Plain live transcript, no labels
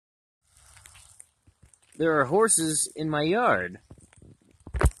There are horses in my yard.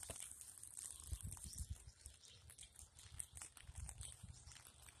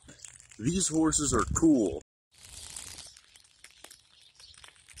 These horses are cool.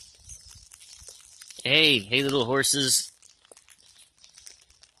 Hey little horses.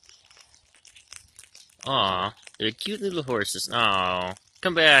 Aw, they're cute little horses. Aw,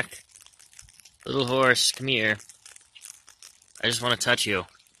 come back. Little horse, come here. I just want to touch you.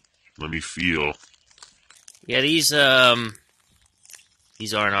 Let me feel. Yeah, these aren't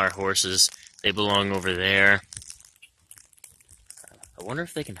our horses. They belong over there. I wonder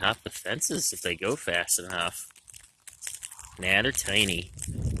if they can hop the fences if they go fast enough. Nah, they're tiny.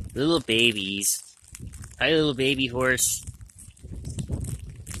 Little babies. Hi, little baby horse.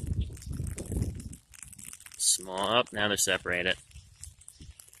 Small up, now they're separated.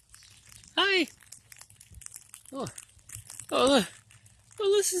 Hi! Oh, look.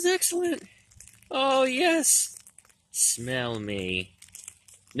 Oh, this is excellent. Oh, yes. Smell me.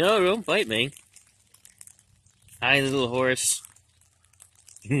 No, don't bite me. Hi, little horse.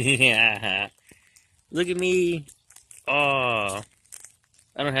 Yeah. Look at me. Oh,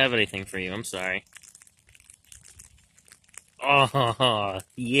 I don't have anything for you. I'm sorry. Oh,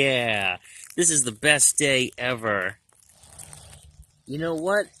 yeah. This is the best day ever. You know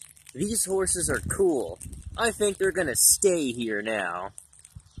what? These horses are cool. I think they're gonna stay here now.